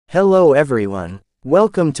Hello everyone.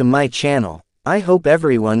 Welcome to my channel. I hope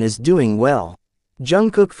everyone is doing well.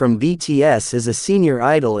 Jungkook from BTS is a senior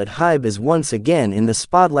idol at HYBE is once again in the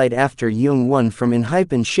spotlight after JungWon from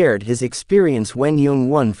ENHYPEN shared his experience when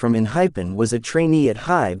JungWon from ENHYPEN was a trainee at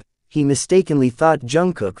HYBE. He mistakenly thought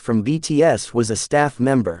Jungkook from BTS was a staff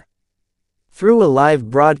member. Through a live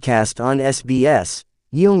broadcast on SBS,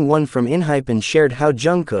 JungWon from ENHYPEN shared how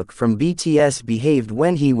Jungkook from BTS behaved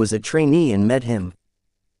when he was a trainee and met him.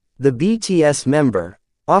 The BTS member,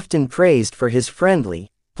 often praised for his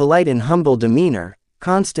friendly, polite and humble demeanor,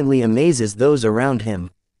 constantly amazes those around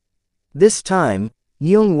him. This time,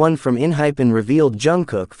 JungWon from ENHYPEN revealed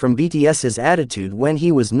Jungkook from BTS's attitude when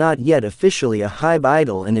he was not yet officially a HYBE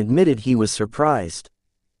idol and admitted he was surprised.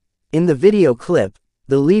 In the video clip,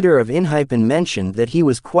 the leader of ENHYPEN mentioned that he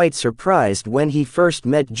was quite surprised when he first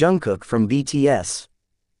met Jungkook from BTS.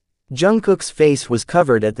 Jungkook's face was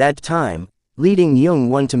covered at that time, leading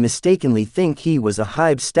JungWon to mistakenly think he was a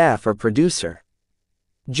HYBE staff or producer.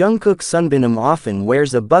 Jungkook Sunbinum often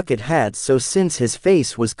wears a bucket hat, so since his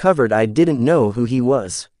face was covered I didn't know who he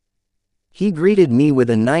was. He greeted me with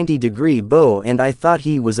a 90-degree bow and I thought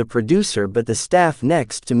he was a producer, but the staff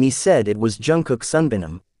next to me said it was Jungkook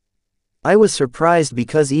Sunbinum. I was surprised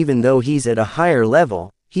because even though he's at a higher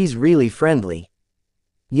level, he's really friendly.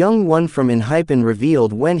 JungWon from ENHYPEN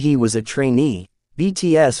revealed when he was a trainee,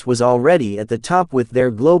 BTS was already at the top with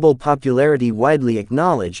their global popularity widely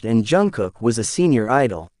acknowledged and Jungkook was a senior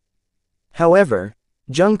idol. However,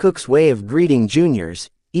 Jungkook's way of greeting juniors,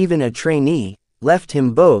 even a trainee, left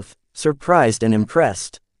him both surprised and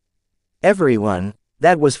impressed. Everyone,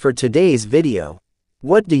 that was for today's video.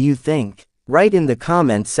 What do you think? Write in the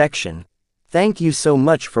comment section. Thank you so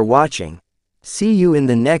much for watching. See you in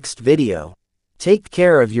the next video. Take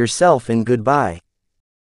care of yourself and goodbye.